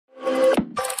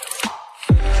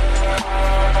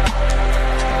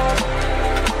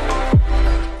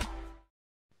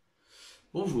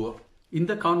Bonjour.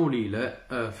 இந்த காணொளியில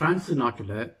France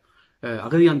நாட்டில்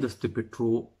அகதி அந்தஸ்து பெற்றோ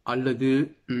அல்லது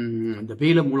இந்த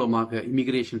வேலை மூலமாக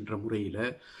இமிகிரேஷன் முறையில்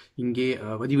இங்கே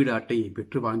வதிவிட அட்டையை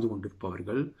பெற்று வாழ்ந்து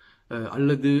கொண்டிருப்பவர்கள்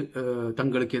அல்லது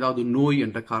தங்களுக்கு ஏதாவது நோய்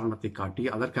என்ற காரணத்தை காட்டி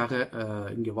அதற்காக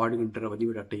இங்கே வாழுகின்ற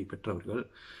வதிவிட அட்டையை பெற்றவர்கள்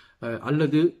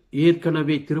அல்லது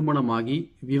ஏற்கனவே திருமணமாகி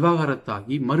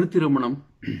விவாகரத்தாகி மறு திருமணம்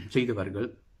செய்தவர்கள்,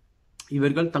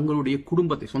 இவர்கள் தங்களுடைய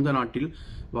குடும்பத்தை, சொந்த நாட்டில்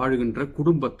வாழுகின்ற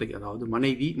குடும்பத்தை, அதாவது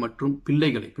மனைவி மற்றும்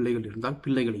பிள்ளைகள் இருந்தால்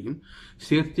பிள்ளைகளையும்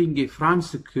சேர்த்து இங்கே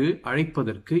பிரான்சுக்கு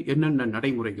அழைப்பதற்கு என்னென்ன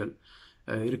நடைமுறைகள்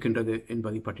இருக்கின்றது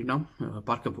என்பதை பற்றி நாம்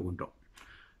பார்க்க போகின்றோம்.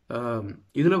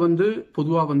 இதுல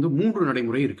பொதுவா 3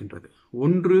 நடைமுறை இருக்கின்றது.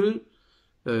 ஒன்று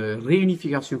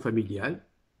ரேயூனிஃபிகேஷன் ஃபேமிலியல்,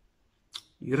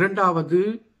 இரண்டாவது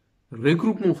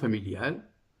ரெக்ரூப்மெண்ட் ஃபேமிலியல்,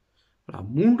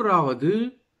 மூன்றாவது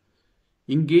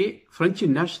இங்கே பிரெஞ்சு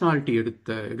நேஷனாலிட்டி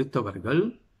எடுத்தவர்கள்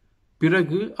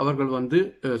பிறகு அவர்கள்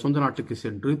சொந்த நாட்டுக்கு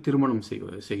சென்று திருமணம்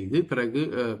செய்து பிறகு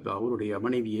அவருடைய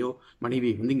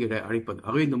மனைவியை இங்கே அழைப்பது.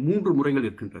 ஆகவே இந்த 3 முறைகள்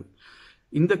இருக்கின்றது.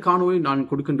 இந்த காணொளி நான்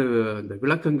கொடுக்கின்ற இந்த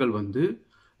விளக்கங்கள்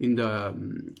இந்த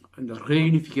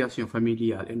ரேயூனிஃபிகேஷன்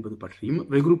ஃபேமிலியல் என்பது பற்றியும்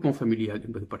ரெக்ரூப்மெண்ட் ஃபேமிலியல்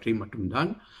என்பது பற்றியும்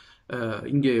மட்டும்தான்.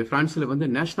 இங்கே பிரான்சில்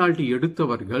நேஷனாலிட்டி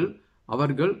எடுத்தவர்கள்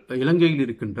அவர்கள் இலங்கையில்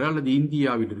இருக்கின்ற அல்லது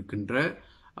இந்தியாவில் இருக்கின்ற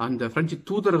அந்த பிரெஞ்சு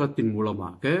தூதரகத்தின்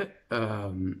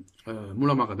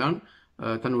மூலமாக தான்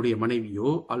தன்னுடைய மனைவியோ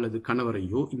அல்லது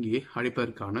கணவரையோ இங்கே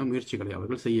அழைப்பதற்கான முயற்சிகளை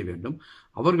அவர்கள் செய்ய வேண்டும்.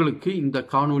 அவர்களுக்கு இந்த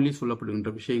காணொலியில்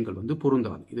சொல்லப்படுகின்ற விஷயங்கள்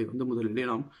பொருந்தாது. இதை முதலிலே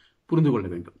நாம் புரிந்து கொள்ள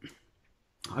வேண்டும்.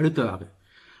 அடுத்ததாக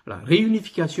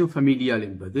ரேயூனிஃபிகேஷன் ஃபேமிலியல்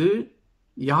என்பது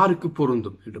யாருக்கு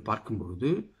பொருந்தும் என்று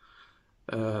பார்க்கும்பொழுது,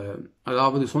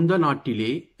 அதாவது சொந்த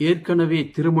நாட்டிலே ஏற்கனவே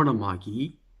திருமணமாகி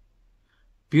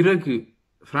பிறகு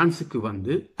பிரான்சுக்கு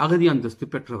அகதி அந்தஸ்து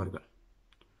பெற்றவர்கள்.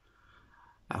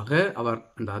 ஆக அவர்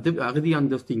அந்த அகதி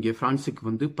அந்தஸ்து இங்கே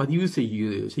பிரான்சுக்கு பதிவு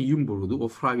செய்யும் பொழுது,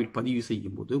 ஒஃப்ராவில் பதிவு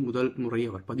செய்யும் போது, முதல் முறை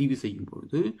அவர் பதிவு செய்யும்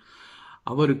பொழுது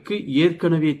அவருக்கு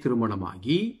ஏற்கனவே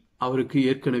திருமணமாகி அவருக்கு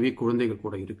ஏற்கனவே குழந்தைகள்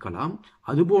கூட இருக்கலாம்.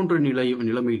 அதுபோன்ற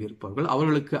நிலைமையில் இருப்பவர்கள்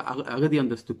அவர்களுக்கு அகதி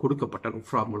அந்தஸ்து கொடுக்கப்பட்டால்,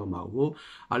 ஒஃப்ரா மூலமாகவோ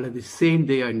அல்லது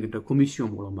சேந்தேயா என்கின்ற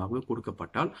கொமிஷன் மூலமாகவோ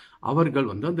கொடுக்கப்பட்டால் அவர்கள்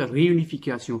அந்த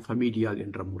ரேயூனிஃபிகேஷன் ஃபேமிலியல்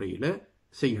என்ற முறையில்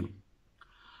செய்யணும்.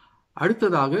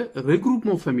 அடுத்ததாக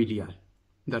ரெக்ரூப்மெண்ட் ஃபேமிலியல்.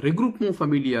 இந்த ரெக்ரூப்மெண்ட்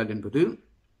ஃபேமிலியல் என்பது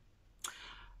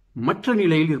மற்ற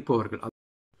நிலையில் இருப்பவர்கள்,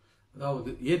 அதாவது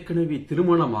ஏற்கனவே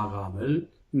திருமணமாகாமல்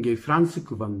இங்கே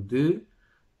பிரான்சுக்கு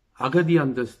அகதி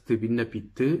அந்தஸ்து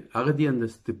விண்ணப்பித்து அகதி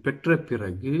அந்தஸ்து பெற்ற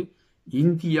பிறகு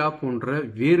இந்தியா போன்ற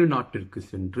வேறு நாட்டிற்கு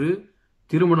சென்று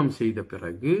திருமணம் செய்த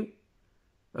பிறகு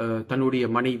தன்னுடைய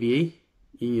மனைவியை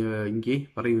இங்கே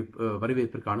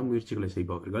வரவேற்பதற்கான முயற்சிகளை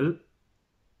செய்பவர்கள்.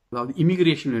 அதாவது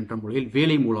இமிகிரேஷன் என்ற முறையில்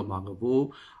வேலை மூலமாகவோ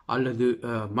அல்லது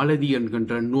மலதி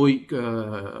என்கின்ற நோய்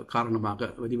காரணமாக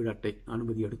வதிவிட அட்டை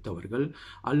அனுமதி எடுத்தவர்கள்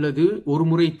அல்லது ஒரு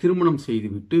முறை திருமணம்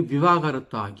செய்துவிட்டு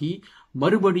விவாகரத்தாகி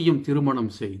மறுபடியும்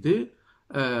திருமணம்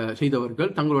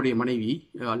செய்தவர்கள் தங்களுடைய மனைவி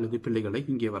அல்லது பிள்ளைகளை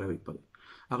இங்கே வர வைப்பது.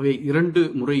 ஆகவே 2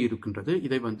 முறை இருக்கின்றது.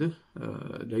 இதை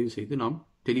தயவு செய்து நாம்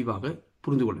தெளிவாக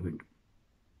புரிந்து கொள்ள வேண்டும்.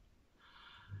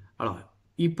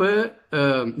 இப்ப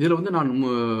இதுல நான்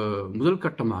முதல்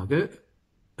கட்டமாக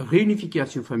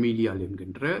ரேயூனிஃபிகேஷன் ஃபேமிலியல்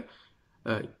என்கின்ற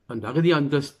அந்த அகதி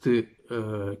அந்தஸ்து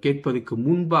கேட்பதற்கு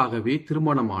முன்பாகவே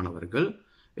திருமணமானவர்கள்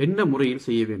என்ன முறையில்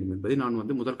செய்ய வேண்டும் என்பதை நான்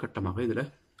முதல் கட்டமாக இதுல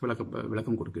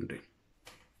விளக்கம் கொடுக்கின்றேன்.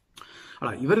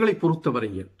 இவர்களை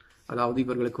பொறுத்தவரையில், அதாவது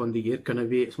இவர்களுக்கு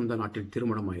ஏற்கனவே சொந்த நாட்டில்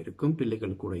திருமணமாயிருக்கும்,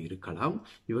 பிள்ளைகள் கூட இருக்கலாம்.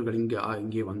 இவர்கள்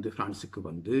இங்கே பிரான்சுக்கு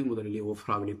முதலிலே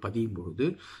ஓஃப்ராவிலே பதியும் பொழுது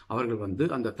அவர்கள்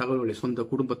அந்த தகவல்களை, சொந்த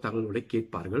குடும்ப தகவல்களை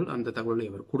கேட்பார்கள். அந்த தகவல்களை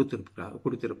அவர்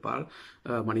கொடுத்திருப்பார்.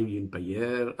 மனைவியின்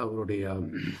பெயர், அவருடைய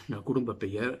குடும்ப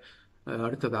பெயர்,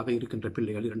 அடுத்ததாக இருக்கின்ற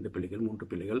பிள்ளைகள், 2 பிள்ளைகள்,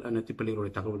 3 பிள்ளைகள், அனைத்து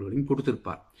பிள்ளைகளுடைய தகவல்களையும்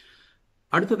கொடுத்திருப்பார்.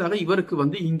 அடுத்ததாக இவருக்கு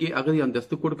இங்கே அகதி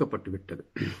அந்தஸ்து கொடுக்கப்பட்டு விட்டது.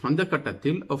 அந்த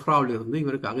கட்டத்தில் ஒஃப்ராவில் இருந்து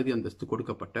இவருக்கு அகதி அந்தஸ்து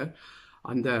கொடுக்கப்பட்ட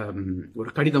அந்த ஒரு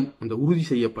கடிதம், அந்த உறுதி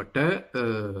செய்யப்பட்ட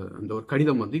அந்த ஒரு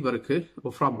கடிதம் இவருக்கு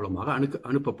ஒஃப்ரா மூலமாக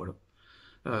அனுப்பப்படும்.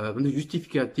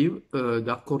 ஜஸ்டிஃபிகேட்டிவ்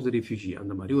d'accord de réfugié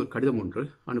அந்த மாதிரி ஒரு கடிதம் ஒன்று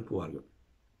அனுப்புவார்கள்.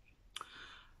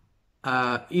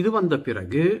 இது வந்த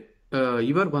பிறகு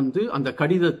இவர் அந்த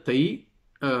கடிதத்தை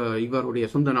இவருடைய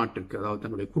சொந்த நாட்டிற்கு, அதாவது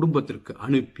தன்னுடைய குடும்பத்திற்கு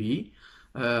அனுப்பி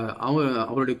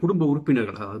அவருடைய குடும்ப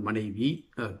உறுப்பினர்கள், அதாவது மனைவி,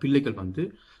 பிள்ளைகள்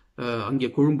அங்கே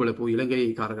கொழும்புல போய்,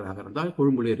 இலங்கைக்காரர்களாக இருந்தால்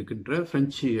கொழும்புல இருக்கின்ற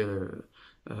பிரெஞ்சு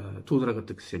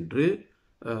தூதரகத்துக்கு சென்று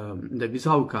இந்த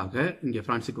விசாவுக்காக, இங்கே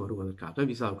பிரான்சுக்கு வருவதற்காக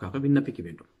விசாவுக்காக விண்ணப்பிக்க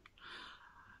வேண்டும்.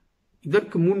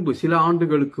 இதற்கு முன்பு, சில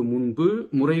ஆண்டுகளுக்கு முன்பு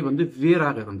முறை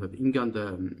வேறாக இருந்தது.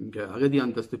 இங்க அகதி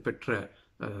அந்தஸ்து பெற்ற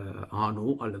ஆணோ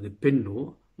அல்லது பெண்ணோ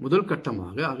முதல்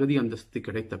கட்டமாக அகதி அந்தஸ்து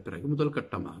கிடைத்த பிறகு முதல்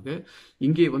கட்டமாக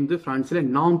இங்கே வந்து பிரான்சில்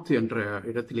நான்த் என்ற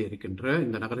இடத்திலே இருக்கின்ற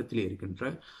இந்த நகரத்திலே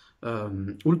இருக்கின்ற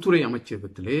உள்துறை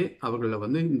அமைச்சகத்திலே அவர்களை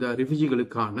வந்து இந்த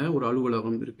ரெஃப்யூஜிகளுக்கான ஒரு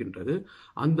அலுவலகம் இருக்கின்றது.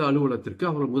 அந்த அலுவலகத்திற்கு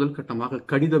அவர்கள் முதல் கட்டமாக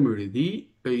கடிதம் எழுதி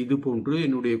இது போன்று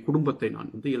என்னுடைய குடும்பத்தை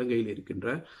நான் வந்து இலங்கையில்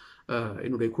இருக்கின்ற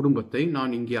என்னுடைய குடும்பத்தை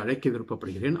நான் இங்கே அழைக்க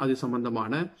விருப்பப்படுகிறேன், அது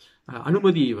சம்பந்தமான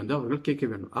அனுமதியை வந்து அவர்கள் கேட்க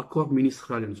வேண்டும். அக்வார்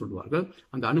மினிஸ்ட்ரால் என்று சொல்வார்கள்.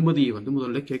 அந்த அனுமதியை வந்து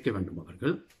முதல்ல கேட்க வேண்டும்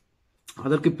அவர்கள்.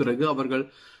 அதற்கு பிறகு அவர்கள்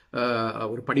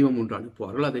ஒரு படிவம் ஒன்று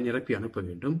அனுப்புவார்கள், அதை நிரப்பி அனுப்ப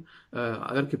வேண்டும்.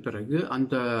 அதற்கு பிறகு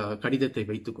அந்த கடிதத்தை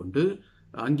வைத்துக்கொண்டு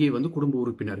அங்கே வந்து குடும்ப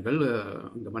உறுப்பினர்கள்,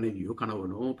 இந்த மனைவியோ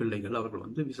கணவனோ பிள்ளைகள் அவர்கள்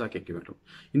வந்து விசா கேட்க வேண்டும்.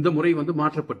 இந்த முறை வந்து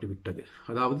மாற்றப்பட்டு விட்டது.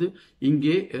 அதாவது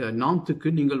இங்கே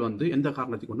நாம்த்துக்கு நீங்கள் வந்து எந்த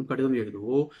காரணத்தை கொண்டும் கடிதம்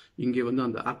எழுதுவோ இங்கே வந்து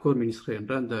அந்த அக்வார் மினிஸ்டர்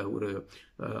என்ற அந்த ஒரு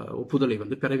ஒப்புதலை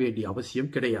வந்து பெற வேண்டிய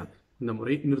அவசியம் கிடையாது. இந்த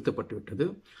முறை நிறுத்தப்பட்டு விட்டது.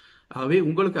 ஆகவே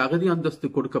உங்களுக்கு அகதி அந்தஸ்து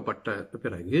கொடுக்கப்பட்ட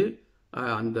பிறகு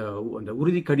அந்த அந்த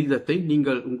உறுதி கடிதத்தை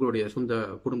நீங்கள் உங்களுடைய சொந்த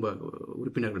குடும்ப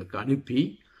உறுப்பினர்களுக்கு அனுப்பி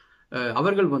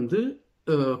அவர்கள் வந்து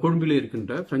கொழும்பில்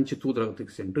இருக்கின்ற பிரெஞ்சு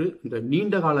தூதரகத்துக்கு சென்று இந்த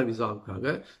நீண்ட கால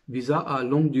விசாவுக்காக, விசா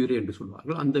லாங் டியூரே என்று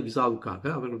சொல்வார்கள், அந்த விசாவுக்காக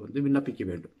அவர்கள் வந்து விண்ணப்பிக்க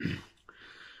வேண்டும்.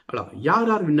 யார்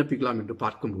யார் விண்ணப்பிக்கலாம் என்று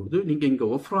பார்க்கும்போது நீங்க இங்க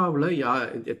ஒஃப்ராவில்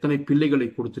எத்தனை பிள்ளைகளை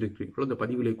கொடுத்திருக்கிறீர்களோ அந்த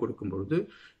பதிவுகளை கொடுக்கும்பொழுது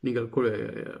நீங்கள்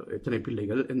எத்தனை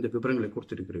பிள்ளைகள் எந்த விவரங்களை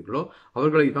கொடுத்திருக்கிறீர்களோ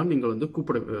அவர்களை தான் நீங்கள் வந்து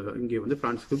இங்கே வந்து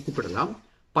பிரான்ஸுக்கு கூப்பிடலாம்.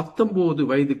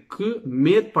 19 வயதுக்கு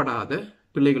மேற்படாத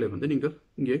பிள்ளைகளை வந்து நீங்கள்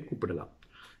இங்கே கூப்பிடலாம்.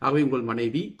 ஆகவே உங்கள்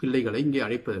மனைவி பிள்ளைகளை இங்கே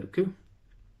அழைப்பதற்கு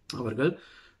அவர்கள்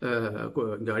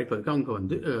இங்கே அழைப்பதற்கு அவங்க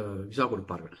வந்து விசா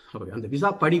கொடுப்பார்கள். அந்த விசா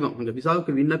படிவம், அந்த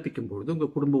விசாவுக்கு விண்ணப்பிக்கும் பொழுது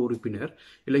உங்கள் குடும்ப உறுப்பினர்,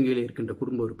 இலங்கையில் இருக்கின்ற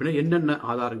குடும்ப உறுப்பினர் என்னென்ன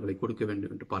ஆதாரங்களை கொடுக்க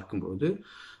வேண்டும் என்று பார்க்கும்போது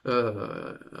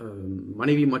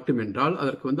மனைவி மட்டும் என்றால்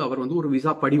அதற்கு வந்து அவர் வந்து ஒரு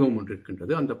விசா படிவம் ஒன்று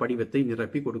இருக்கின்றது, அந்த படிவத்தை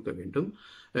நிரப்பி கொடுக்க வேண்டும்.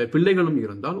 பிள்ளைகளும்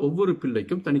இருந்தால் ஒவ்வொரு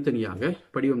பிள்ளைக்கும் தனித்தனியாக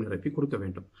படிவம் நிரப்பி கொடுக்க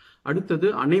வேண்டும். அடுத்தது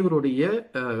அனைவருடைய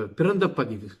பிறந்த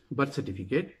பதிவு, பர்த்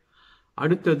சர்டிபிகேட்.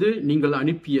 அடுத்தது நீங்கள்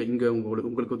அனுப்பிய இங்க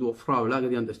உங்களுக்கு வந்து ஒஃப்ராவில்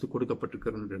அகதி அந்தஸ்து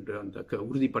கொடுக்கப்பட்டிருக்கிறது என்று அந்த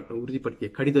உறுதிப்படுத்திய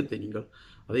கடிதத்தை நீங்கள்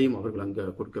அதையும் அவர்கள் அங்கே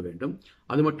கொடுக்க வேண்டும்.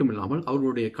 அது மட்டும் இல்லாமல்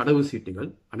அவர்களுடைய கடவு சீட்டுகள்,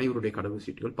 அனைவருடைய கடவு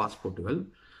சீட்டுகள், பாஸ்போர்ட்டுகள்.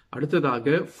 அடுத்ததாக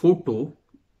போட்டோ.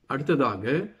 அடுத்ததாக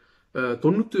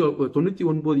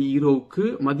 99 யூரோவுக்கு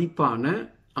மதிப்பான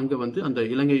அங்க வந்து அந்த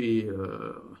இலங்கை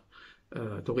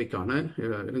தொகைக்கான,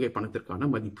 இலங்கை பணத்திற்கான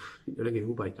மதிப்பு, இலங்கை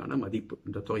ரூபாய்க்கான மதிப்பு,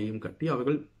 இந்த தொகையும் கட்டி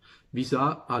அவர்கள் விசா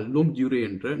லாங் டியூரே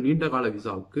என்ற நீண்டகால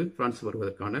விசாவுக்கு, பிரான்ஸ்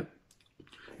வருவதற்கான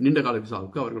நீண்டகால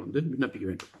விசாவுக்கு அவர்கள் வந்து விண்ணப்பிக்க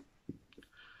வேண்டும்.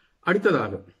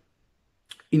 அடுத்ததாக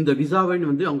இந்த விசாவை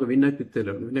வந்து அவங்க விண்ணப்பித்த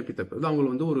பிறகு அவங்க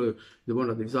வந்து ஒரு இது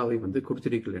போன்ற அந்த விசாவை வந்து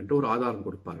கொடுத்திருக்கள் என்று ஒரு ஆதாரம்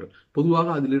கொடுப்பார்கள்.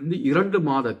 பொதுவாக அதிலிருந்து 2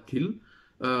 மாதத்தில்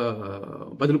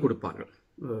பதில் கொடுப்பார்கள்.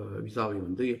 விசாவை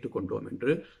வந்து ஏற்றுக்கொண்டோம்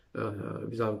என்று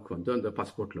விசாவுக்கு வந்து அந்த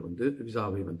பாஸ்போர்ட்ல வந்து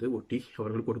விசாவை வந்து ஒட்டி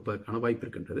அவர்கள் கொடுப்பதற்கான வாய்ப்பு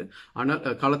இருக்கின்றது.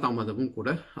 ஆனால் காலதாமதமும் கூட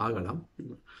ஆகலாம்.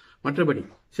 மற்றபடி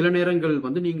சில நேரங்கள்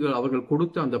வந்து நீங்கள் அவர்கள்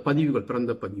கொடுத்த அந்த பதிவுகள்,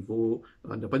 பிறந்த பதிவோ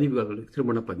அந்த பதிவுகள்,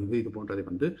 திருமண பதிவு, இது போன்றதை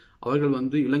வந்து அவர்கள்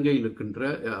வந்து இலங்கையில் இருக்கின்ற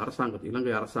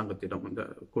இலங்கை அரசாங்கத்திடம் வந்து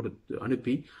கொடுத்து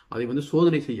அனுப்பி அதை வந்து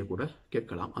சோதனை செய்ய கூட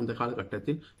கேட்கலாம். அந்த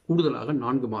காலகட்டத்தில் கூடுதலாக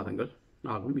 4 மாதங்கள்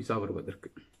ஆகும் விசா வருவதற்கு.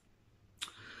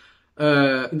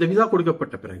 இந்த விசா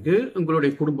கொடுக்கப்பட்ட பிறகு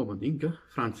உங்களுடைய குடும்பம் வந்து இங்க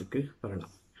பிரான்சுக்கு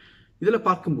வரலாம். இதுல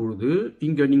பார்க்கும்பொழுது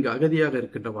இங்க நீங்க அகதியாக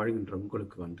இருக்கின்ற வாழ்கின்ற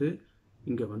உங்களுக்கு வந்து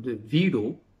இங்க வந்து வீடோ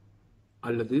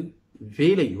அல்லது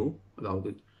வேலையோ, அதாவது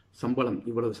சம்பளம்,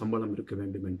 இவ்வளவு சம்பளம் இருக்க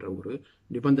வேண்டும் என்ற ஒரு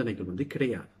நிபந்தனைகள் வந்து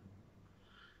கிடையாது.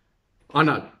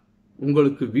 ஆனால்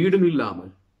உங்களுக்கு வீடும்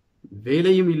இல்லாமல்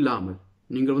வேலையும் இல்லாமல்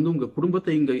நீங்கள் வந்து உங்க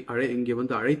குடும்பத்தை இங்க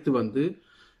வந்து அழைத்து வந்து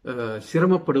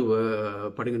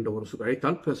சிரமப்படுகின்ற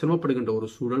ஒரு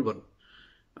சூழல் வரும்.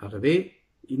 ஆகவே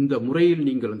இந்த முறையில்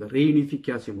நீங்கள் அந்த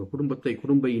ரீயூனிஃபிகேஷன்,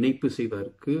 குடும்ப இணைப்பு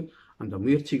செய்வதற்கு அந்த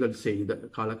முயற்சிகள் செய்த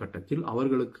காலகட்டத்தில்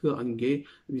அவர்களுக்கு அங்கே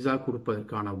விசா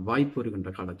கொடுப்பதற்கான வாய்ப்பு வருகின்ற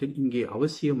காலத்தில் இங்கே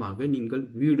அவசியமாக நீங்கள்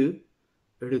வீடு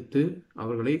எடுத்து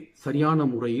அவர்களை சரியான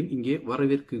முறையில் இங்கே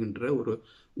வரவேற்கின்ற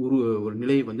ஒரு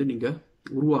நிலையை வந்து நீங்க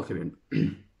உருவாக்க வேண்டும்.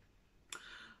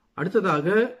 அடுத்ததாக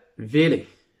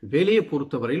வேலையை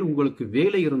பொறுத்தவரையில் உங்களுக்கு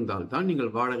வேலை இருந்தால்தான் நீங்கள்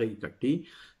வாடகை கட்டி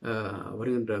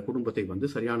வருகின்ற குடும்பத்தை வந்து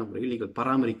சரியான முறையில் நீங்கள்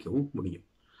பராமரிக்கவும் முடியும்.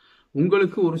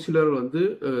 உங்களுக்கு ஒரு சிலர் வந்து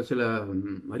சில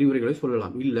அறிவுரைகளை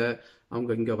சொல்லலாம். இல்லை,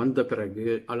 அவங்க இங்கே வந்த பிறகு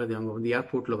அல்லது அவங்க வந்து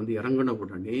ஏர்போர்ட்டில் வந்து இறங்கின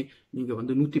உடனே நீங்கள்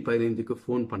வந்து 115க்கு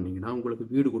ஃபோன் பண்ணீங்கன்னா உங்களுக்கு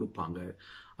வீடு கொடுப்பாங்க.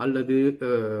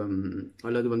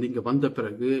 அல்லது வந்து இங்கே வந்த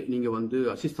பிறகு நீங்கள் வந்து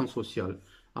அசிஸ்டன்ட் சோசியல்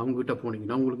அவங்ககிட்ட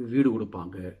போனீங்கன்னா உங்களுக்கு வீடு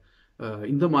கொடுப்பாங்க.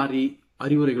 இந்த மாதிரி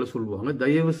அறிவுரைகளை சொல்லுவாங்க.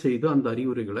 தயவு செய்து அந்த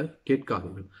அறிவுரைகளை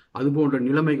கேட்காதீர்கள். அது போன்ற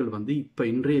நிலைமைகள் வந்து இப்ப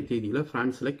இன்றைய தேதியில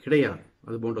பிரான்ஸ்ல கிடையாது.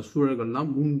 அது போன்ற சூழல்கள்லாம்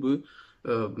முன்பு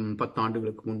 10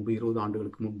 ஆண்டுகளுக்கு முன்பு 20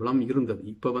 ஆண்டுகளுக்கு முன்பெல்லாம் இருந்தது.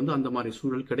 இப்போ வந்து அந்த மாதிரி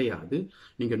சூழல் கிடையாது.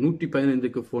 நீங்கள்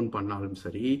 115க்கு ஃபோன் பண்ணாலும்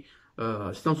சரி,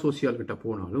 அசிஸ்டன்ட் சோசியல் கிட்ட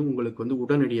போனாலும் உங்களுக்கு வந்து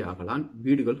உடனடியாகலாம்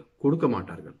வீடுகள் கொடுக்க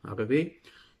மாட்டார்கள். ஆகவே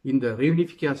இந்த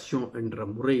ரீயூனிஃபிகேஷன் என்ற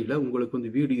முறையில் உங்களுக்கு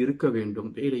வந்து வீடு இருக்க வேண்டும்,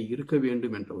 வேலை இருக்க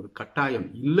வேண்டும் என்ற ஒரு கட்டாயம்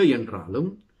இல்லை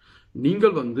என்றாலும்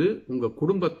நீங்கள் வந்து உங்கள்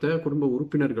குடும்ப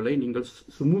உறுப்பினர்களை நீங்கள்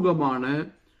சுமூகமான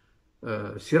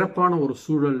சிறப்பான ஒரு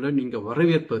சூழலில் நீங்கள்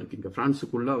வரவேற்பதற்கு, இங்கே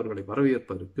பிரான்சுக்குள்ள அவர்களை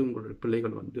வரவேற்பதற்கு உங்களுடைய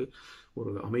பிள்ளைகள் வந்து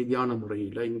ஒரு அமைதியான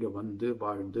முறையில் இங்கே வந்து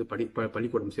வாழ்ந்து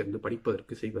பள்ளிக்கூடம் சேர்ந்து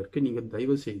படிப்பதற்கு செய்வதற்கு நீங்கள்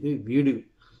தயவு செய்து வீடு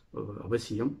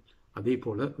அவசியம். அதே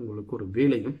போல் உங்களுக்கு ஒரு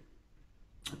வேலையும்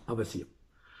அவசியம்.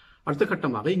 அடுத்த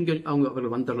கட்டமாக இங்கே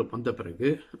அவர்கள் வந்த பிறகு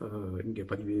இங்கே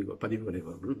பதிவுகளை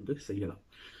அவர்கள் வந்து செய்யலாம்.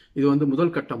 இது வந்து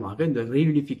முதல் கட்டமாக இந்த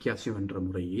ரீயூனிஃபிகேஷன் என்ற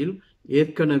முறையில்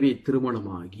ஏற்கனவே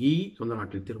திருமணமாகி சொந்த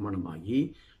நாட்டில் திருமணமாகி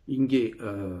இங்கே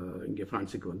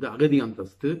பிரான்சுக்கு வந்து அகதி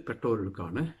அந்தஸ்து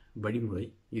பெற்றோர்களுக்கான வழிமுறை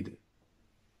இது.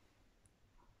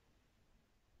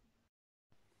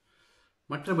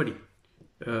 மற்றபடி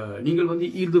நீங்கள் வந்து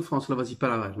ஈல் து பிரான்ஸ்ல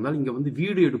வசிப்பதாக இருந்தால் இங்கே வந்து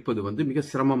வீடு எடுப்பது வந்து மிக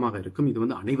சிரமமாக இருக்கும். இது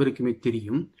வந்து அனைவருக்குமே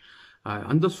தெரியும்.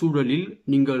 அந்த சூழலில்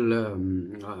நீங்கள்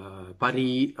பாரி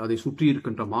அதை சுற்றி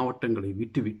இருக்கின்ற மாவட்டங்களை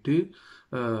விட்டுவிட்டு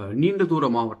நீண்ட தூர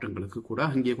மாவட்டங்களுக்கு கூட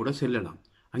அங்கே கூட செல்லலாம்.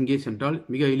 அங்கே சென்றால்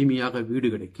மிக எளிமையாக வீடு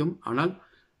கிடைக்கும். ஆனால்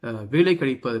வேலை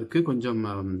கிடைப்பதற்கு கொஞ்சம்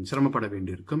சிரமப்பட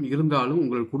வேண்டியிருக்கும். இருந்தாலும்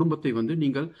உங்கள் குடும்பத்தை வந்து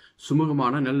நீங்கள்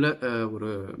சுமூகமான நல்ல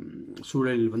ஒரு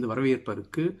சூழலில் வந்து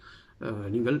வரவேற்பதற்கு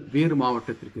நீங்கள் வேறு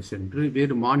மாவட்டத்திற்கு சென்று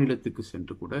வேறு மாநிலத்துக்கு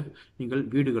சென்று கூட நீங்கள்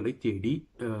வீடுகளை தேடி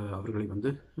அவர்களை வந்து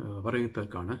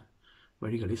வரவேற்பதற்கான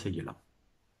வழிகளை செய்யலாம்.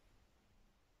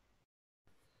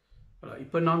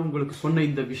 இப்ப நான் உங்களுக்கு சொன்ன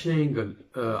இந்த விஷயங்கள்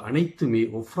அனைத்துமே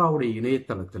ஒஃப்ராவுடைய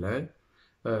இணையதளத்துல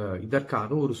இதற்காக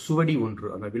ஒரு சுவடி ஒன்று,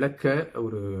 அந்த விளக்க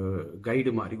ஒரு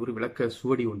கைடு மாதிரி ஒரு விளக்க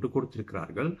சுவடி ஒன்று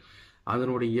கொடுத்திருக்கிறார்கள்.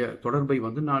 அதனுடைய தொடர்பை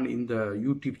வந்து நான் இந்த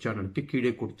யூடியூப் சேனலுக்கு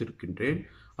கீழே கொடுத்திருக்கின்றேன்.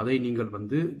 அதை நீங்கள்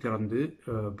வந்து திறந்து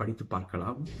படித்து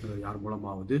பார்க்கலாம். யார்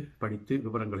மூலமாவது படித்து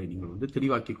விவரங்களை நீங்கள் வந்து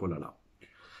தெளிவாக்கி கொள்ளலாம்.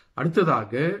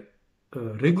 அடுத்ததாக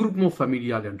ரெக்ரூப்மெண்ட்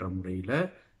ஃபேமிலியால் என்ற முறையில்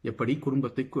எப்படி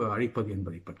குடும்பத்தை அழைப்பது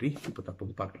என்பதை பற்றி இப்போ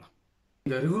தற்போது பார்க்கலாம்.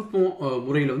 இந்த ரெக்ரூப்மெண்ட்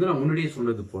முறையில் வந்து நான் முன்னாடியே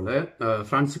சொன்னது போல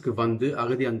பிரான்சுக்கு வந்து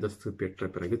அகதி அந்தஸ்து பெற்ற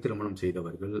பிறகு திருமணம்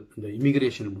செய்தவர்கள், இந்த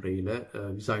இமிகிரேஷன் முறையில்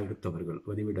விசா எடுத்தவர்கள்,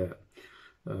 அதிவிட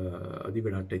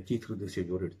அட்டை தீர்த்து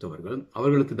செய்வோர் எடுத்தவர்கள்,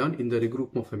 அவர்களுக்கு தான் இந்த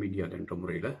ரெக்ரூப்மெண்ட் ஃபேமிலியால் என்ற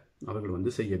முறையில் அவர்கள்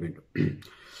வந்து செய்ய வேண்டும்.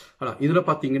 இதில்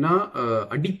பார்த்தீங்கன்னா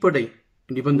அடிப்படை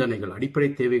நிபந்தனைகள், அடிப்படை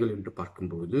தேவைகள் என்று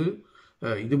பார்க்கும்போது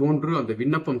இதுபோன்று அந்த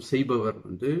விண்ணப்பம் செய்பவர்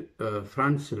வந்து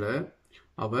பிரான்ஸில்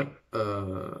அவர்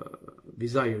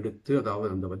விசா எடுத்து,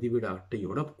 அதாவது அந்த வதிவிட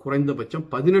அட்டையோட குறைந்தபட்சம்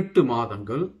 18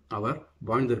 மாதங்கள் அவர்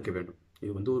வாழ்ந்திருக்க வேண்டும்.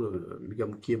 இது வந்து ஒரு மிக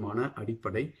முக்கியமான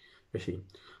அடிப்படை விஷயம்.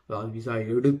 அதாவது விசா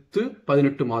எடுத்து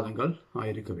 18 மாதங்கள்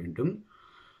ஆயிருக்க வேண்டும்.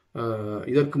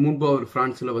 இதற்கு முன்பு அவர்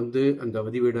பிரான்ஸில் வந்து அந்த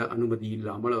வதிவிட அனுமதி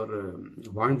இல்லாமல் அவர்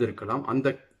வாழ்ந்திருக்கலாம்.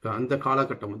 அந்த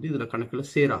காலகட்டம் வந்து இதில் கணக்கில்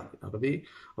சேராது. ஆகவே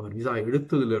அவர் விசா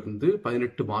எடுத்ததிலிருந்து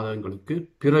 18 மாதங்களுக்கு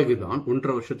பிறகுதான்,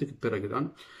 1.5 வருஷத்துக்கு பிறகுதான்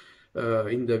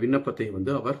இந்த விண்ணப்பத்தை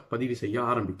வந்து அவர் பதிவு செய்ய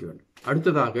ஆரம்பிக்க வேண்டும்.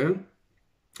 அடுத்ததாக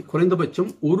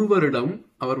குறைந்தபட்சம் 1 வருடம்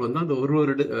அவர் வந்து அந்த 1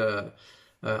 வருட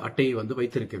அட்டையை வந்து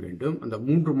வைத்திருக்க வேண்டும். அந்த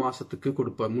 3 மாசத்துக்கு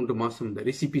 3 மாசம் இந்த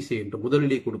ரெசிபிசே என்று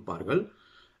முதலிலே கொடுப்பார்கள்.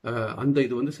 அந்த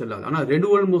இது வந்து செல்லாது. ஆனால்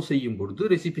ரெனுவல்மோ செய்யும் பொழுது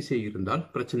ரெசிபிசே இருந்தால்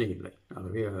பிரச்சனை இல்லை.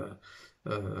 ஆகவே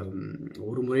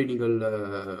ஒரு முறை நீங்கள்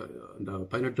அந்த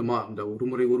 18 அந்த ஒரு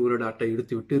முறை 1 வருட அட்டை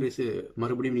எடுத்து விட்டு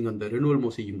மறுபடியும் நீங்கள் அந்த ரெனுவல்மோ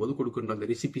செய்யும் போது கொடுக்கின்ற அந்த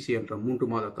ரெசிபிசே என்ற 3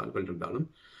 மாத தாள்கள் இருந்தாலும்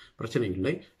பிரச்சனை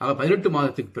இல்லை. ஆக 18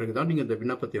 மாதத்துக்கு பிறகுதான் நீங்கள் இந்த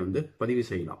விண்ணப்பத்தை வந்து பதிவு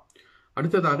செய்யலாம்.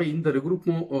 அடுத்ததாக இந்த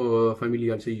ரெக்ரூப்மெண்ட்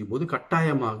ஃபேமிலியால் செய்யும் போது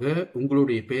கட்டாயமாக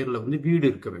உங்களுடைய பெயரில் வந்து வீடு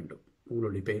இருக்க வேண்டும்.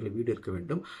 உங்களுடைய பெயரில் வீடு இருக்க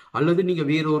வேண்டும். அல்லது நீங்கள்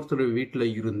வேறொருத்தர் வீட்டில்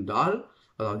இருந்தால்,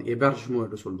 அதாவது எபர்ஜ்மோ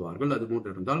என்று சொல்வார்கள், அது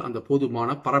போன்று இருந்தால் அந்த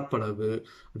போதுமான பரப்பளவு,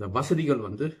 அந்த வசதிகள்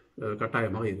வந்து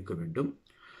கட்டாயமாக இருக்க வேண்டும்.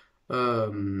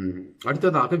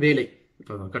 அடுத்ததாக வேலை,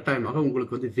 கட்டாயமாக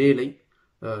உங்களுக்கு வந்து வேலை,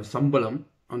 சம்பளம்.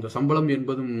 அந்த சம்பளம்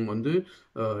என்பதும் வந்து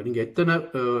நீங்கள் எத்தனை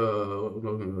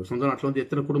சொந்த நாட்டில் வந்து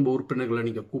எத்தனை குடும்ப உறுப்பினர்களை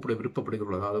நீங்கள் கூப்பிட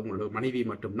விருப்பப்படுகிறீர்களோ, அதாவது உங்களோட மனைவி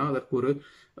மட்டும்னா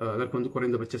அதற்கு வந்து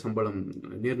குறைந்தபட்ச சம்பளம்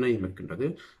நிர்ணயம் இருக்கின்றது.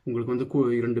 உங்களுக்கு வந்து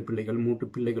 2 பிள்ளைகள் 3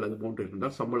 பிள்ளைகள் அது போன்று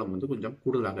இருந்தால் சம்பளம் வந்து கொஞ்சம்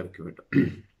கூடுதலாக இருக்க வேண்டும்.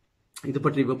 இது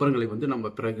பற்றிய விவரங்களை வந்து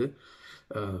நம்ம பிறகு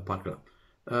பார்க்கலாம்.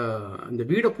 அந்த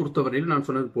வீடை பொறுத்தவரையில் நான்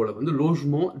சொன்னது போல வந்து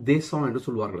லோஜ்மோ தேசம் என்று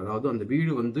சொல்வார்கள். அதாவது அந்த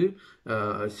வீடு வந்து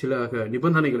சில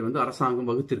நிபந்தனைகள் வந்து அரசாங்கம்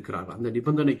வகுத்திருக்கிறார்கள். அந்த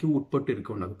நிபந்தனைக்கு உட்பட்டு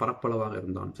இருக்கணும். அது பரப்பளவாக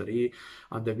இருந்தாலும் சரி,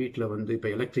 அந்த வீட்டில் வந்து இப்போ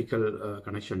எலக்ட்ரிக்கல்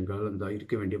கனெக்ஷன்கள், அந்த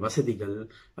இருக்க வேண்டிய வசதிகள்,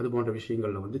 அது போன்ற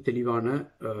விஷயங்கள்ல வந்து தெளிவான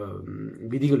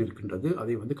விதிகள் இருக்கின்றது.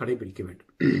 அதை வந்து கடைபிடிக்க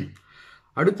வேண்டும்.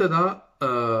 அடுத்ததா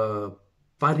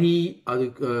பரி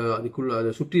அதுக்குள்ள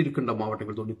அதை சுற்றி இருக்கின்ற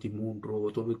மாவட்டங்கள் 93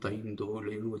 95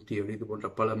 இல்லை 77 இது போன்ற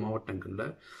பல மாவட்டங்களில்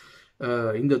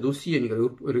இந்த தொசியை நீங்கள்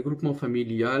ரெக்ரூட்மெண்ட்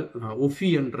ஃபேமிலியால் ஒஃபி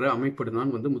என்ற அமைப்படு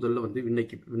தான் முதல்ல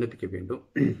விண்ணப்பிக்க வேண்டும்.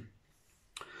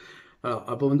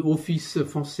 அப்போ ஆஃபீஸ்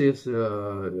ஃப்ரான்சேஸ்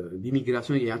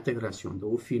d'immigration et intégration அந்த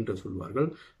ஒஃபி என்று சொல்வார்கள்.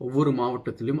 ஒவ்வொரு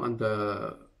மாவட்டத்திலும் அந்த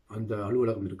அந்த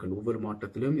அலுவலகம் இருக்கின்றது. ஒவ்வொரு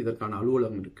மாவட்டத்திலும் இதற்கான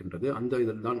அலுவலகம் இருக்கின்றது. அந்த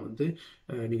இதில் தான்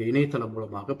நீங்கள் இணையதளம்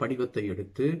மூலமாக படிவத்தை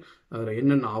எடுத்து அதில்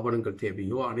என்னென்ன ஆவணங்கள்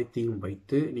தேவையோ அனைத்தையும்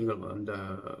வைத்து நீங்கள் அந்த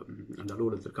அந்த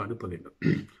அலுவலகத்திற்கு அனுப்ப வேண்டும்.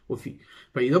 ஒஃபி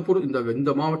இப்போ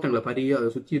இந்த மாவட்டங்களை பரிய அதை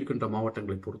சுற்றி இருக்கின்ற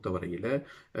மாவட்டங்களை பொறுத்தவரையில்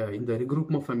இந்த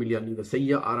ரெக்ரூட்மெண்ட் ஃபேமிலியால் நீங்கள்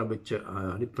செய்ய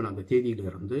அனுப்பின அந்த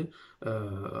தேதியிலிருந்து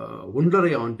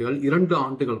 1.5 ஆண்டுகள் 2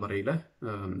 ஆண்டுகள் வரையில்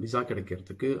விசா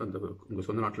கிடைக்கிறதுக்கு அந்த உங்கள்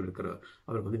சொந்த நாட்டில் இருக்கிற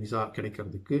அவருக்கு விசா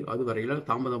கிடைக்கிறதுக்கு அது வரையில்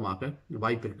தாமதமாக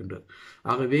வாய்ப்பு இருக்கின்றது.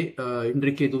 ஆகவே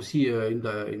இன்றைக்கே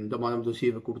இந்த மாதம்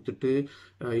தூசியை கொடுத்துட்டு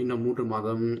இன்னும் 3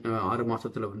 மாதம் 6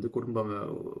 மாசத்துல குடும்ப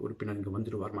உறுப்பினர் இங்கே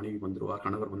வந்துடுவார், மனைவி வந்துடுவார்,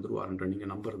 கணவர் வந்துடுவார் என்று நீங்க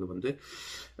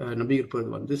நம்பி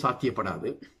இருப்பது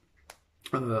சாத்தியப்படாது.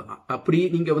 அப்படி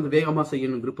நீங்க வேகமா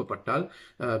செய்யணும் விருப்பப்பட்டால்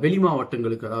வெளி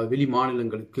மாவட்டங்களுக்கு, அதாவது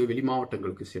வெளி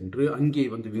மாவட்டங்களுக்கு சென்று அங்கே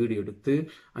வீடு எடுத்து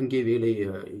அங்கே வேலை,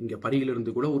 இங்க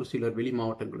பரியிலிருந்து கூட ஒரு சிலர் வெளி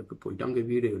மாவட்டங்களுக்கு போயிட்டு அங்கே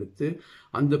வீடு எடுத்து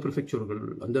அந்த ப்ரிஃபெக்சர்கள்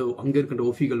அங்க இருக்கின்ற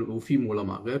ஒஃபி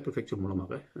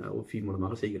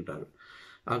மூலமாக செய்கின்றார்கள்.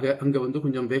 ஆக அங்க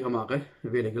கொஞ்சம் வேகமாக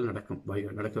வேலைகள்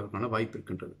நடக்கிறதுக்கான வாய்ப்பு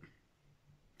இருக்கின்றது.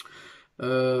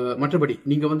 மற்றபடி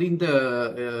நீங்க இந்த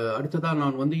அடுத்ததா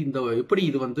நான் இந்த எப்படி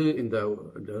இது இந்த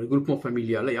ரெக்ரூட்மெண்ட்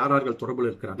ஃபேமிலியால யாரார்கள் தொடர்பில்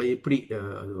இருக்கிறாங்க, எப்படி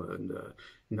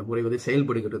இந்த முறை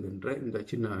செயல்படுகிறது என்ற இந்த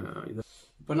சின்ன இது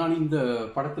இப்ப நான் இந்த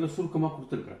படத்துல சுருக்கமா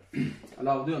கொடுத்திருக்கிறேன்.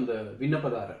 அதாவது அந்த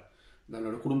விண்ணப்பதாரர்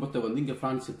தன்னோட குடும்பத்தை இங்க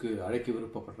பிரான்சுக்கு அழைக்க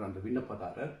விருப்பப்படுற அந்த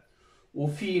விண்ணப்பதாரர்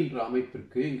ஒஃபி என்ற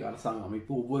அமைப்பிற்கு, இங்க அரசாங்க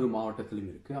அமைப்பு ஒவ்வொரு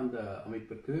மாவட்டத்திலும் இருக்கு, அந்த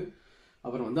அமைப்பிற்கு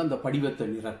அவர் அந்த படிவத்தை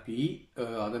நிரப்பி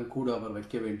அதன் கூட அவர்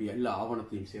வைக்க வேண்டிய எல்லா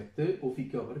ஆவணத்தையும் சேர்த்து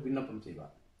ஒஃபிக்கு அவர் விண்ணப்பம்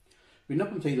செய்வார்.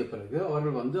 விண்ணப்பம் செய்த பிறகு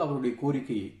அவர்கள் அவருடைய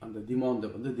கோரிக்கையை அந்த திமாந்த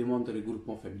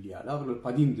ரெக்ரூட்மெண்ட் ஃபேமிலியால் அவர்கள்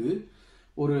பதிந்து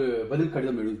ஒரு பதில்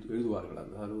கடிதம் எழுதுவார்கள்.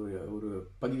 அதாவது ஒரு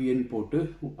பதிவு எண் போட்டு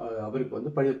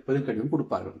அவருக்கு பதில் கடிதம்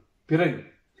கொடுப்பார்கள். பிறகு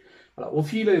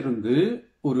ஒஃபியில இருந்து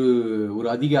ஒரு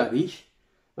அதிகாரி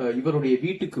இவருடைய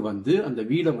வீட்டுக்கு அந்த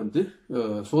வீடை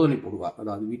சோதனை போடுவார்.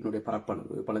 அதாவது வீட்டினுடைய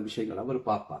பரப்பளவு, பல விஷயங்கள் அவர்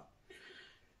பார்ப்பார்.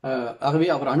 ஆகவே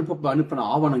அவர் அனுப்பின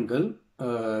ஆவணங்கள்,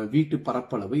 வீட்டு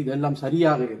பரப்பளவு இதெல்லாம்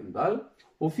சரியாக இருந்தால்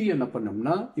ஒஃபி என்ன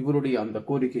பண்ணோம்னா இவருடைய அந்த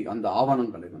கோரிக்கை, அந்த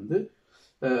ஆவணங்களை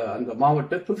அந்த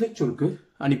மாவட்ட ப்ரிஃபெக்சருக்கு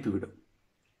அனுப்பிவிடும்.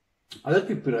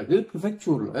 அதற்கு பிறகு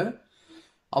ப்ரிஃபெக்சூர்ல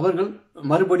அவர்கள்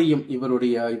மறுபடியும்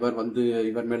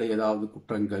இவர் மேல ஏதாவது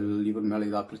குற்றங்கள், இவர் மேல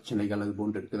ஏதாவது பிரச்சனைகள் அது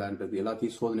போன்று இருக்குதான்றது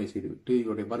எல்லாத்தையும் சோதனை செய்துவிட்டு,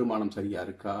 இவருடைய வருமானம் சரியா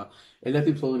இருக்கா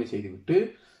எல்லாத்தையும் சோதனை செய்துவிட்டு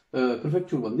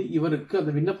ப்ரிஃபெக்சூர் இவருக்கு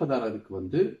அந்த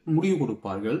விண்ணப்பதாரருக்கு முடிவு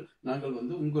கொடுப்பார்கள். நாங்கள்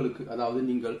உங்களுக்கு, அதாவது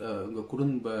நீங்கள் உங்க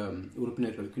குடும்ப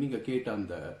உறுப்பினர்களுக்கு நீங்க கேட்ட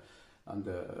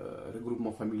அந்த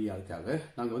ரெக்ரூட்மெண்ட் ஃபேமிலியாருக்காக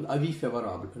நாங்கள் அவி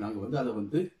ஃபேவரபிள், நாங்கள்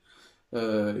அதை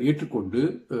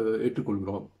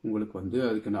ஏற்றுக்கொள்கிறோம், உங்களுக்கு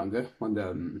அதுக்கு நாங்கள் அந்த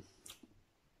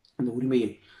உரிமையை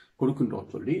கொடுக்கின்றோம்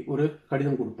சொல்லி ஒரு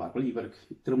கடிதம் கொடுப்பார்கள்.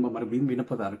 இவருக்கு திரும்ப மறுபடியும்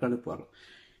விண்ணப்பதாரருக்கு அனுப்புவார்கள்.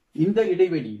 இந்த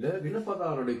இடைவெளியில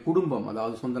விண்ணப்பதாரருடைய குடும்பம்,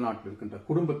 அதாவது சொந்த நாட்டில் இருக்கின்ற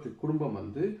குடும்பம்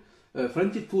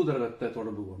பிரெஞ்சு தூதரகத்தை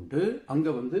தொடர்பு கொண்டு அங்க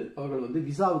அவர்கள்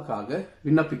விசாவுக்காக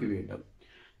விண்ணப்பிக்க வேண்டும்.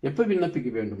 எப்ப விண்ணப்பிக்க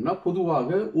வேண்டும்னா பொதுவாக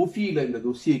ஒஃபியில இந்த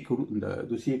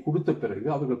துசியை கொடுத்த பிறகு,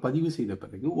 அவர்கள் பதிவு செய்த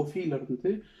பிறகு ஒஃபியில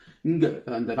இருந்து இங்க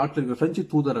அந்த நாட்டில் இருக்கிற பிரெஞ்சு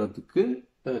தூதரகத்துக்கு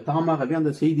தாமாகவே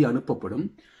அந்த செய்தி அனுப்பப்படும்.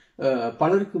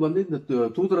 பலருக்கு இந்த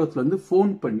தூதரகத்துல இருந்து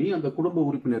போன் பண்ணி, அந்த குடும்ப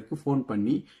உறுப்பினருக்கு போன்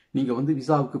பண்ணி நீங்க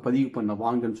விசாவுக்கு பதிவு பண்ண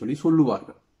வாங்கன்னு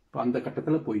சொல்லுவார்கள். அந்த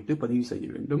கட்டத்துல போயிட்டு பதிவு செய்ய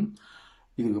வேண்டும்.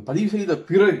 இது பதிவு செய்த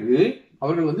பிறகு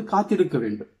அவர்கள் காத்திருக்க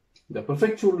வேண்டும். இந்த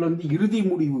ப்ரிஃபெக்சூர்ல இறுதி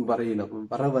முடிவு வரையில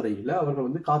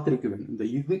அவர்கள் காத்திருக்க வேண்டும். இந்த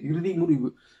இறுதி முடிவு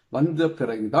வந்த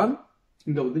பிறகுதான்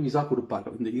இங்க விசா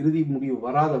கொடுப்பார்கள். இந்த இறுதி முடிவு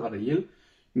வராத வரையில்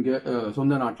இங்க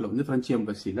சொந்த நாட்டுல பிரெஞ்சு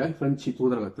எம்பசியில, பிரெஞ்சு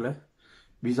தூதரகத்துல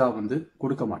விசா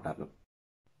கொடுக்க மாட்டார்கள்.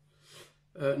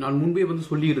 நான் முன்பே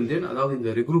சொல்லியிருந்தேன், அதாவது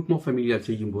இந்த ரெக்ரூட்மெண்ட் ஃபேமிலியா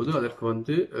செய்யும் போது அதற்கு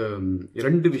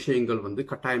 2 விஷயங்கள்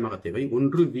கட்டாயமாக தேவை.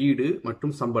 ஒன்று வீடு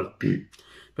மற்றும் சம்பளம்.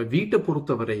 இப்ப வீட்டை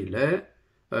பொறுத்தவரையில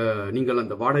நீங்கள்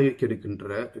அந்த வாடகைக்கு எடுக்கின்ற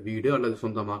வீடு அல்லது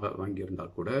சொந்தமாக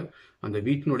வாங்கியிருந்தால் கூட அந்த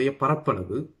வீட்டினுடைய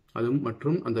பரப்பளவு அது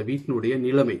மற்றும் அந்த வீட்டினுடைய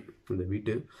நிலைமை, அந்த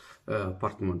வீட்டு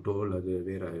அப்பார்ட்மெண்ட்டோ அல்லது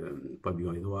வேற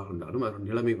பபியோ எதுவாக இருந்தாலும் அதோட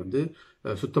நிலைமை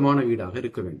சுத்தமான வீடாக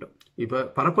இருக்க வேண்டும். இப்ப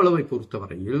பரப்பளவை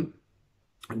பொறுத்தவரையில்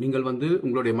நீங்கள்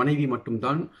உங்களுடைய மனைவி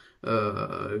மட்டும்தான்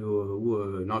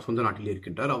நான் சொந்த நாட்டில்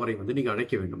இருக்கின்றார், அவரை நீங்கள்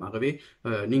அழைக்க வேண்டும். ஆகவே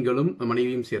நீங்களும்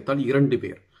மனைவியும் சேர்த்தால் 2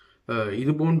 பேர்.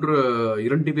 இது போன்ற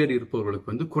 2 பேர்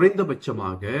இருப்பவர்களுக்கு வந்து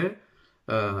குறைந்தபட்சமாக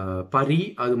பரி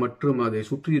அது மற்றும் அதை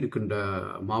சுற்றி இருக்கின்ற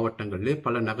மாவட்டங்களிலே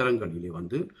பல நகரங்களிலே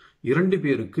வந்து 2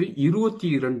 பேருக்கு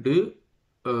 22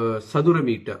 சதுர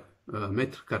மீட்டர்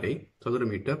சதுர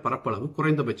மீட்டர் பரப்பளவு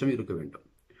குறைந்தபட்சம் இருக்க வேண்டும்.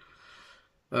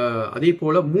 அதே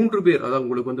போல 3 பேர், அதாவது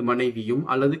உங்களுக்கு வந்து மனைவியும்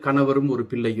அல்லது கணவரும் ஒரு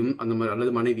பிள்ளையும் அந்த மாதிரி,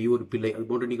 அல்லது மனைவி ஒரு பிள்ளை, அது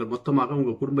போன்று நீங்கள் மொத்தமாக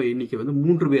உங்கள் குடும்ப எண்ணிக்கை வந்து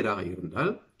 3 பேராக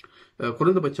இருந்தால்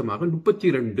குறைந்தபட்சமாக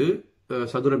 32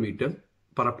 சதுர மீட்டர்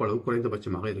பரப்பளவு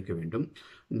குறைந்தபட்சமாக இருக்க வேண்டும்.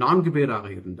 4 பேராக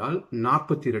இருந்தால்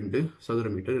 42 சதுர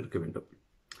மீட்டர் இருக்க வேண்டும்.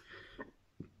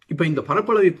 இப்ப இந்த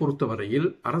பரப்பளவை பொறுத்தவரையில்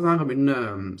அரசாங்கம் என்ன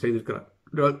செய்திருக்கிறார்,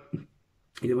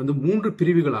 இது வந்து 3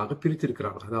 பிரிவுகளாக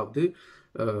பிரித்திருக்கிறார்கள். அதாவது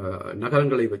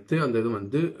நகரங்களை வைத்து அந்த இது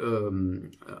வந்து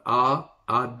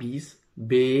ஆர்பிஸ்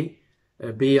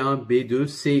B1 B2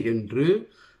 C என்று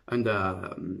அந்த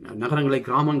நகரங்களை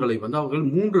கிராமங்களை வந்து அவர்கள்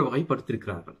 3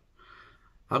 வகைப்படுத்திருக்கிறார்கள்.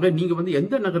 ஆக நீங்க வந்து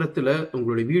எந்த நகரத்துல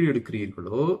உங்களுடைய வீடு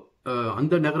எடுக்கிறீர்களோ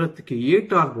அந்த நகரத்துக்கு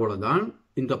ஏற்றார் போலதான்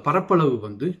இந்த பரப்பளவு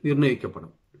வந்து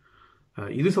நிர்ணயிக்கப்படும்.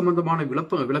 இது சம்பந்தமான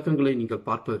விளக்கங்களை நீங்கள்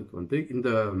பார்ப்பதற்கு வந்து இந்த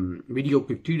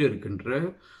வீடியோக்கு கீழே இருக்கின்ற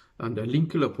அந்த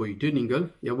லிங்க்ல போயிட்டு நீங்கள்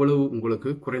எவ்வளவு உங்களுக்கு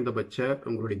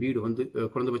உங்களுடைய வீடு வந்து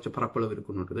குறைந்தபட்ச பரப்பளவு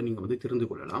இருக்கணுன்றதை நீங்க வந்து தெரிந்து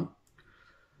கொள்ளலாம்.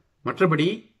 மற்றபடி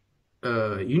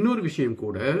இன்னொரு விஷயம்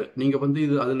கூட, நீங்க வந்து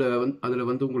இது அதுல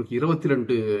வந்து உங்களுக்கு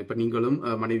 22, இப்ப நீங்களும்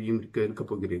மனைவியும் இருக்க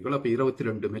போகிறீர்கள். அப்ப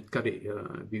 22 மெட்கரை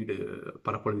வீடு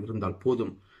பரப்பளவு இருந்தால்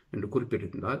போதும் என்று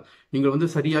குறிப்பிட்டிருந்தால் நீங்கள் வந்து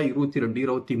சரியா 22,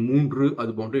 23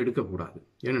 அது போன்று எடுக்கக்கூடாது.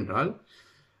 ஏனென்றால்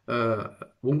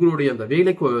உங்களுடைய அந்த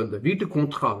அந்த வீட்டு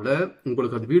கோண்ட்ராவில்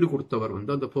உங்களுக்கு அந்த வீடு கொடுத்தவர்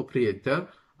வந்து அந்த ப்ரோப்ரியேட்டர்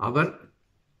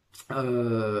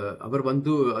அவர்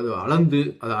வந்து அது அளந்து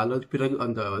பிறகு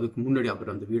அதுக்கு முன்னாடி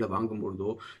அவர் அந்த வீடை வாங்கும்பொழுதோ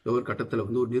ஒரு கட்டத்தில்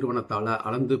வந்து ஒரு நிறுவனத்தால்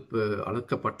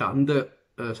அளக்கப்பட்ட அந்த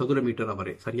சதுர மீட்டர்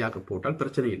அவரை சரியாக போட்டால்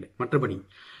பிரச்சனை இல்லை. மற்றபடி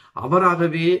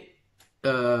அவராகவே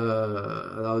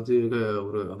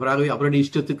அவருடைய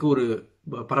இஷ்டத்துக்கு ஒரு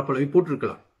பரப்பளவை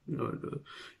போட்டிருக்கலாம்.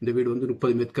 இந்த வீடு வந்து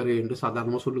 30 மெட்கரை என்று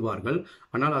சாதாரணமாக சொல்லுவார்கள்,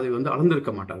 ஆனால் அதை வந்து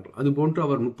அளந்திருக்க மாட்டார்கள். அது போன்று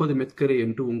அவர் 30 மெட்கரை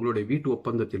என்று உங்களுடைய வீட்டு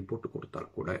ஒப்பந்தத்தில் போட்டு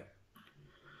கொடுத்தால் கூட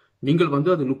நீங்கள் வந்து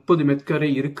அது 30 மெட்கரை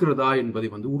இருக்கிறதா என்பதை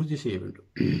வந்து உறுதி செய்ய வேண்டும்.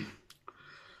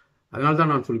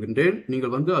 அதனால்தான் நான் சொல்கின்றேன்,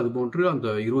 நீங்கள் வந்து அது போன்று அந்த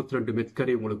 22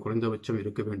 மெட்கரை உங்களுக்கு குறைந்தபட்சம்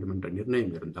இருக்க வேண்டும் என்ற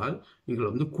நிர்ணயம் இருந்தால் நீங்கள்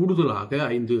வந்து கூடுதலாக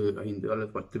 5 அல்லது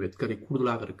 10 மெட்கரை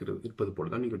கூடுதலாக இருப்பது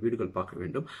போலதான் நீங்கள் வீடுகள் பார்க்க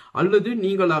வேண்டும். அல்லது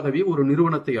நீங்களாகவே ஒரு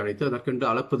நிறுவனத்தை அழைத்து அதற்கென்று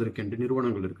அளப்பதற்கென்று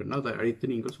நிறுவனங்கள் இருக்கின்றன, அதை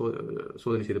அழைத்து நீங்கள்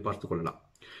சோதனை செய்து பார்த்துக் கொள்ளலாம்.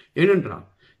 ஏனென்றால்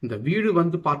இந்த வீடு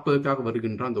வந்து பார்ப்பதற்காக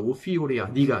வருகின்ற அந்த ஒஃபியோடைய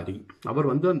அதிகாரி அவர்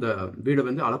வந்து அந்த வீடை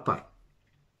வந்து அளப்பார்.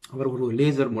 அவர் ஒரு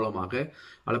லேசர் மூலமாக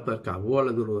அளப்பதற்காகவோ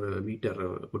அல்லது ஒரு மீட்டர்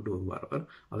கொண்டு வருவார்.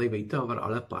 அதை வைத்து அவர்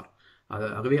அளப்பார்.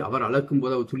 ஆகவே அவர் அளக்கும்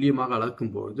போது, அவர் துல்லியமாக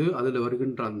அளக்கும் போது அதில்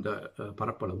வருகின்ற அந்த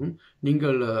பரப்பளவும்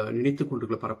நீங்கள் நினைத்து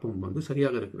கொண்டிருக்கிற பரப்பும் வந்து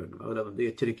சரியாக இருக்க வேண்டும். அதில் வந்து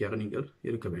எச்சரிக்கையாக நீங்கள்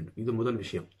இருக்க வேண்டும். இது முதல்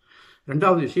விஷயம்.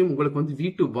 2வது விஷயம், உங்களுக்கு வந்து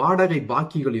வீட்டு வாடகை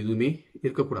பாக்கிகள் எதுவுமே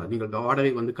இருக்கக்கூடாது. நீங்கள்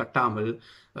வாடகை வந்து கட்டாமல்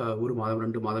 1 மாதம்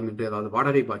 2 மாதம் என்று ஏதாவது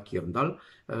வாடகை பாக்கி இருந்தால்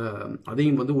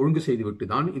அதையும் வந்து ஒழுங்கு செய்துவிட்டு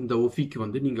தான் இந்த ஒஃபிக்கு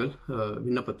வந்து நீங்கள்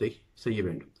விண்ணப்பத்தை செய்ய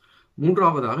வேண்டும்.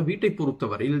 3வதாக, வீட்டை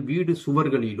பொறுத்தவரையில் வீடு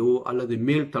சுவர்களிலோ அல்லது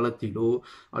மேல் தளத்திலோ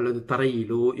அல்லது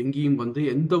தரையிலோ எங்கேயும் வந்து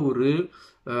எந்த ஒரு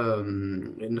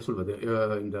என்ன சொல்வது,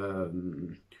 இந்த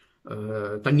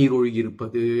தண்ணீர் ஒழுகி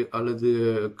இருப்பது அல்லது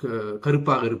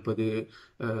கருப்பாக இருப்பது,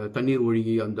 தண்ணீர்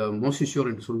ஒழுகி அந்த மோசிஷோர்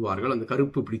என்று சொல்வார்கள், அந்த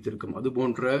கருப்பு பிடித்திருக்கும், அது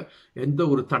போன்ற எந்த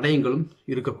ஒரு தடயங்களும்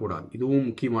இருக்கக்கூடாது. இதுவும்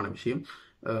முக்கியமான விஷயம்.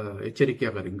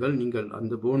 எச்சரிக்கையாக இருங்கள். நீங்கள்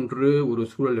அந்த போன்று ஒரு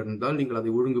சூழல் இருந்தால் நீங்கள் அதை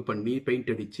ஒழுங்கு பண்ணி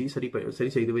பெயிண்ட் அடித்து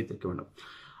சரி செய்து வைத்திருக்க வேண்டும்.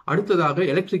 அடுத்ததாக,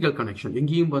 எலக்ட்ரிக்கல் கனெக்ஷன்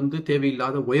எங்கேயும் வந்து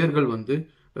தேவையில்லாத ஒயர்கள் வந்து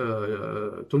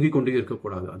தொங்கிக் கொண்டே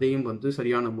இருக்கக்கூடாது. அதையும் வந்து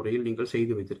சரியான முறையில் நீங்கள்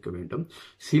செய்து வைத்திருக்க வேண்டும்.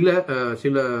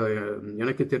 சில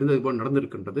எனக்கு தெரிந்தது போல்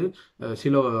நடந்திருக்கின்றது.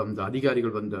 சில அந்த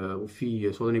அதிகாரிகள் வந்து ஒஃபி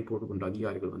சோதனை போட்டுக்கொண்ட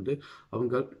அதிகாரிகள் வந்து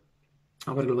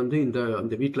அவர்கள் வந்து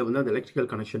அந்த வீட்டில் வந்து அந்த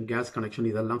எலக்ட்ரிக்கல் கனெக்ஷன், கேஸ் கனெக்ஷன்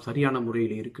இதெல்லாம் சரியான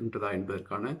முறையில் இருக்கின்றதா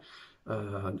என்பதற்கான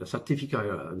அந்த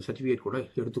சர்டிஃபிகேட் கூட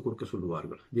எடுத்துக் கொடுக்க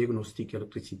சொல்லுவார்கள். டியக்னோஸ்டிக்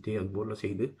எலக்ட்ரிசிட்டி அது போல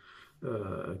செய்து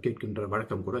கேட்கின்ற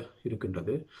வழக்கம் கூட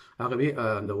இருக்கின்றது. ஆகவே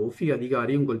அந்த ஒஃபி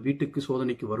அதிகாரி உங்கள் வீட்டுக்கு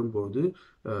சோதனைக்கு வரும்போது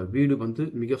வீடு வந்து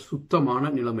மிக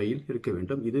சுத்தமான நிலைமையில் இருக்க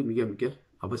வேண்டும். இது மிக மிக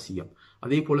அவசியம்.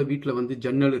 அதே போல வீட்டில் வந்து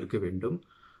ஜன்னல் இருக்க வேண்டும்,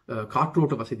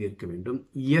 காற்றோட்ட வசதி இருக்க வேண்டும்,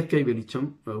 இயற்கை வெளிச்சம்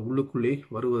உள்ளுக்குள்ளே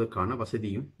வருவதற்கான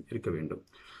வசதியும் இருக்க வேண்டும்.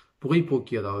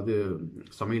 புகைப்போக்கி, அதாவது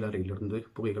சமையல் அறையிலிருந்து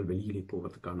புகைகள் வெளியிலே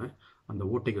போவதற்கான அந்த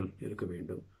ஓட்டைகள் இருக்க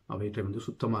வேண்டும். அவற்றை வந்து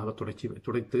சுத்தமாக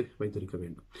துடைத்து வைத்திருக்க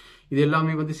வேண்டும். இது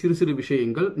எல்லாமே வந்து சிறு சிறு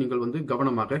விஷயங்கள். நீங்கள் வந்து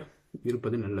கவனமாக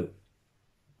இருப்பது நல்லது.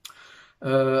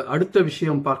 அடுத்த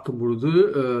விஷயம் பார்க்கும் பொழுது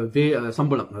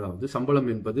சம்பளம், அதாவது சம்பளம்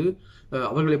என்பது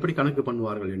அவர்கள் எப்படி கணக்கு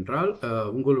பண்ணுவார்கள் என்றால்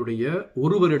உங்களுடைய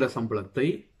ஒரு வருட சம்பளத்தை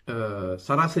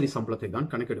சராசரி சம்பளத்தை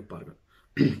தான் கணக்கெடுப்பார்கள்.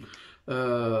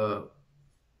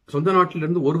 சொந்த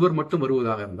நாட்டிலிருந்து ஒருவர் மட்டும்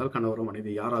வருவதாக இருந்தால், கணவரும்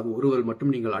மனைவி யாராவது ஒருவர்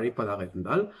மட்டும் நீங்கள் அழைப்பதாக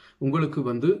இருந்தால் உங்களுக்கு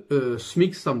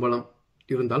ஸ்மிக் சம்பளம்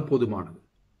இருந்தால் போதுமானது.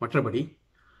 மற்றபடி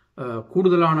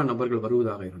கூடுதலான நபர்கள்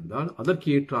வருவதாக இருந்தால் அதற்கு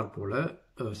ஏற்றாற் போல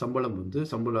சம்பளம்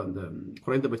அந்த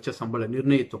குறைந்தபட்ச சம்பள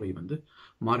நிர்ணய தொகை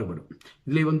மாறுபடும்.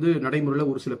 இதில் நடைமுறையில்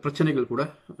ஒரு சில பிரச்சனைகள் கூட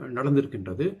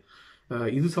நடந்திருக்கின்றது.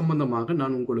 இது சம்பந்தமாக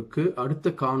நான் உங்களுக்கு அடுத்த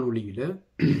காணொளியில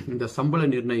இந்த சம்பள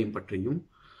நிர்ணயம் பற்றியும்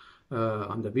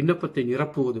அந்த விண்ணப்பத்தை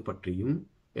நிரப்புவது பற்றியும்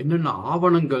என்னென்ன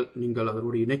ஆவணங்கள் நீங்கள்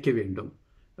அதனோடு இணைக்க வேண்டும்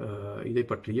இதை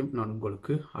பற்றியும் நான்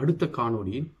உங்களுக்கு அடுத்த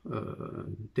காணொளியில்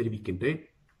தெரிவிக்கின்றேன்.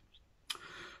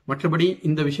 மற்றபடி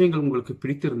இந்த விஷயங்கள் உங்களுக்கு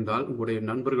பிடித்திருந்தால் உங்களுடைய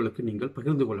நண்பர்களுக்கு நீங்கள்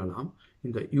பகிர்ந்து கொள்ளலாம்.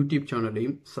 இந்த யூடியூப்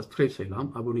சேனலையும் சப்ஸ்கிரைப் செய்யலாம்,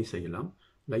 அபோனி செய்யலாம்,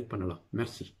 லைக் பண்ணலாம்.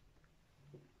 மெர்சி.